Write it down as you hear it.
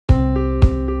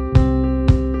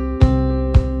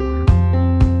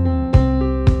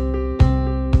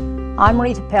I'm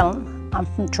Rita Pennell, I'm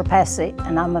from Trepassey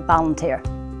and I'm a volunteer.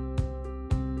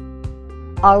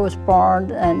 I was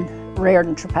born and reared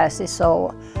in Trepassey,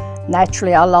 so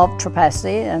naturally I loved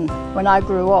Trepassey, and when I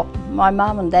grew up my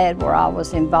mum and dad were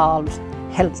always involved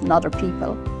helping other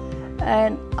people,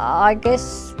 and I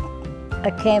guess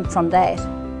it came from that.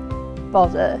 But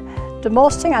the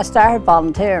most thing I started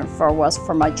volunteering for was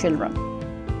for my children.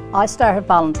 I started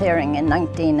volunteering in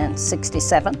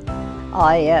 1967.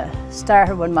 I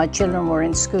started when my children were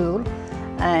in school,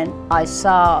 and I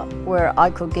saw where I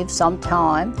could give some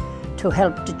time to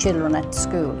help the children at the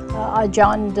school. I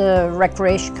joined the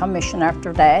Recreation Commission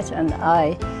after that, and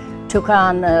I took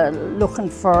on looking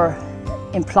for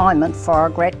employment for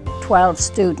grade 12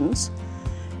 students,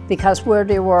 because where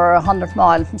they were 100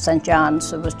 miles from St.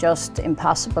 John's, it was just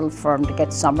impossible for them to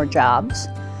get summer jobs.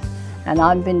 And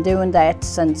I've been doing that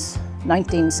since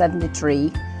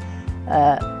 1973,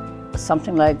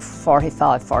 something like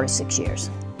 45, 46 years.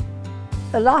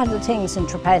 A lot of the things in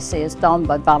Trepassey is done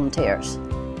by volunteers.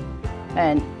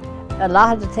 And a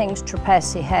lot of the things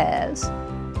Trepassey has,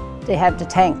 they have to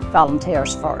thank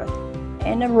volunteers for it.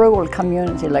 In a rural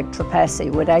community like Trepassey,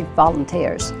 without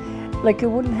volunteers, like you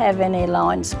wouldn't have any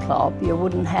Lions Club, you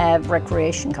wouldn't have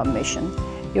Recreation Commission,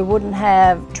 you wouldn't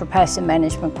have Trepassey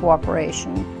Management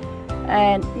Corporation,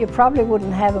 and you probably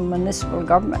wouldn't have a municipal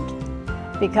government,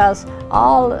 because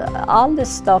all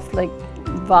this stuff like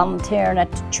volunteering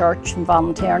at the church and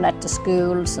volunteering at the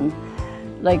schools and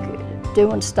like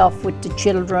doing stuff with the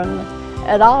children,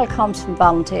 it all comes from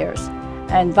volunteers,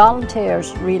 and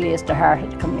volunteers really is the heart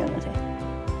of the community.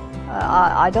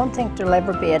 I don't think there'll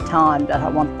ever be a time that I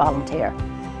won't volunteer.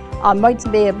 I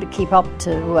mightn't be able to keep up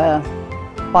to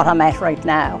what I'm at right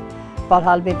now, but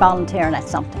I'll be volunteering at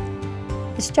something.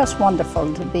 It's just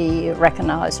wonderful to be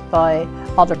recognised by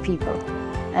other people,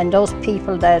 and those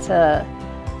people that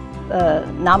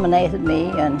nominated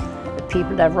me and the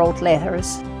people that wrote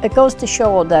letters. It goes to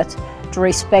show that the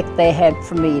respect they had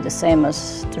for me, the same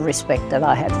as the respect that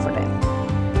I had for them.